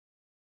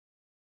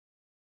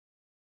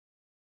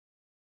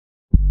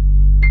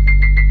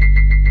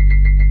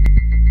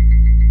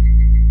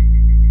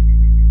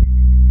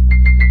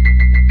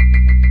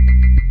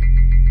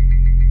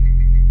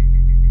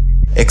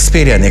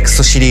Xperia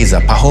NXT シリーズ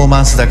はパフォー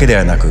マンスだけで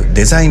はなく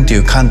デザインとい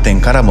う観点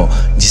からも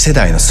次世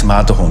代のスマ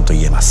ートフォンと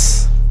言えま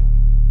す。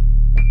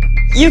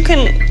You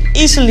can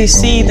easily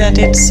see that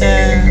it's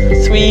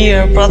three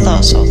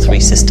brothers or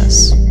three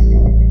sisters.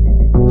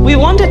 We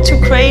wanted to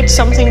create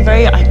something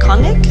very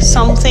iconic,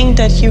 something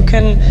that you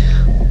can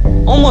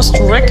almost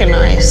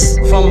recognize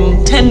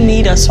from 10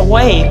 meters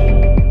away.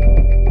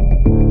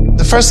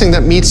 The first thing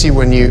that meets you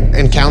when you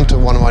encounter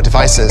one of our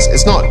devices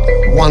is not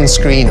one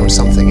screen or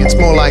something. It's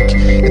more like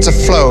it's a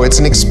flow, it's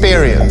an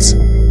experience.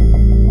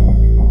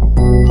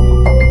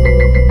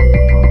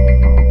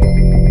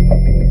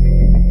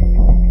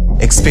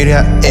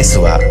 Xperia S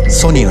は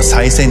ソニーの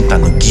最先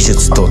端の技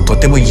術とと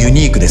てもユ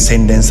ニークで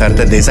洗練され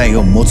たデザイン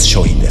を持つ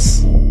商品で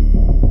す。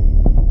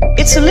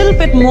It's a little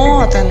bit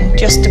more than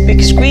just a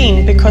big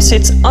screen because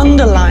it's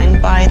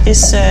underlined by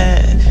this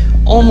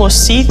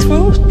almost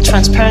see-through,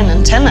 transparent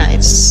antenna.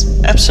 It's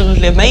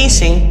absolutely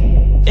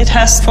amazing. It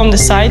has from the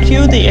side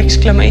view the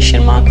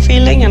exclamation mark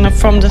feeling and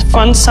from the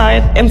front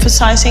side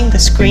emphasizing the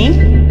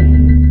screen.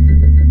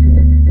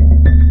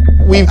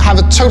 We have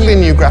a totally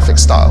new graphic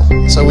style.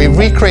 So we've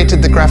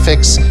recreated the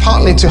graphics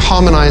partly to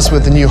harmonize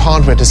with the new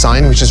hardware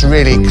design, which is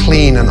really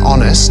clean and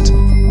honest,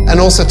 and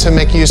also to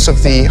make use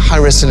of the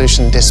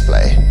high-resolution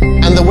display.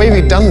 And the way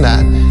we've done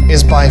that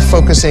is by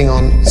focusing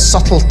on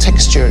subtle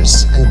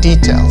textures and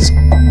details.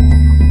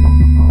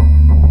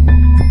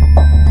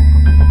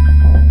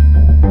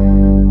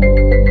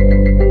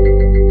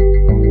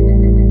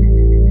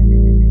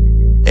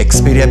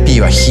 Xperia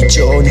P は非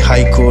常にハ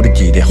イクオリ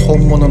ティで本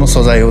物の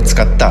素材を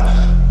使った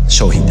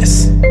商品で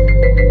す。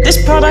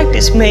This product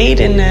is made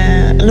in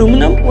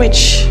aluminum,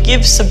 which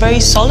gives a very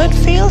solid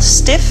feel,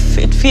 stiff.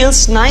 It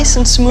feels nice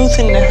and smooth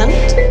in the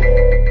hand.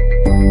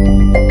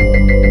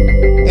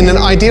 In an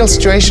ideal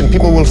situation,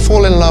 people will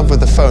fall in love with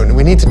the phone.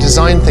 We need to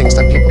design things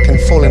that people can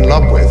fall in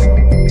love with.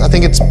 I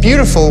think it's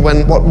beautiful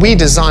when what we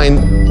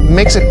design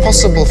makes it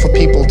possible for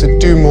people to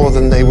do more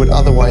than they would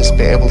otherwise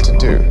be able to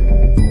do.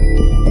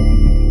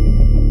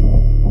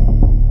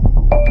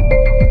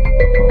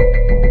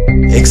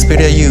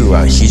 Xperia U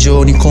は非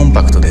常にコン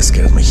パクトです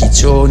けれども非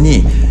常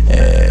に、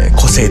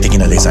個性的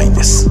なデザイン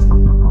です。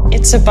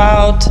It's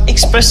about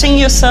expressing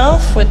yourself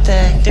with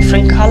the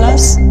different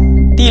colors.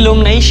 The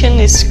illumination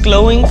is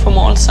glowing from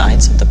all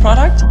sides of the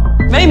product.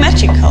 Very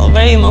magical,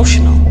 very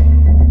emotional.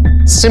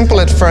 Simple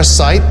at first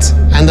sight,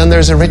 and then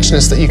there's a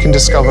richness that you can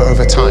discover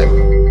over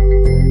time.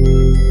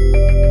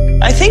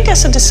 I think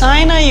as a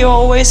designer you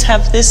always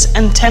have this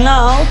antenna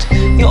out.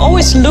 You're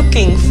always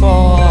looking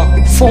for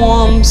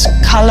forms,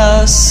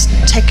 colors,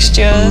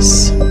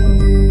 textures.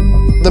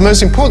 The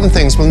most important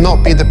things will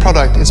not be the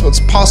product, it's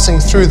what's passing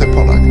through the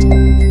product.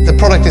 The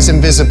product is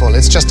invisible,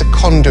 it's just a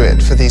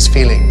conduit for these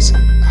feelings.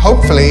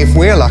 Hopefully, if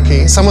we're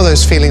lucky, some of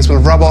those feelings will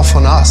rub off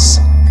on us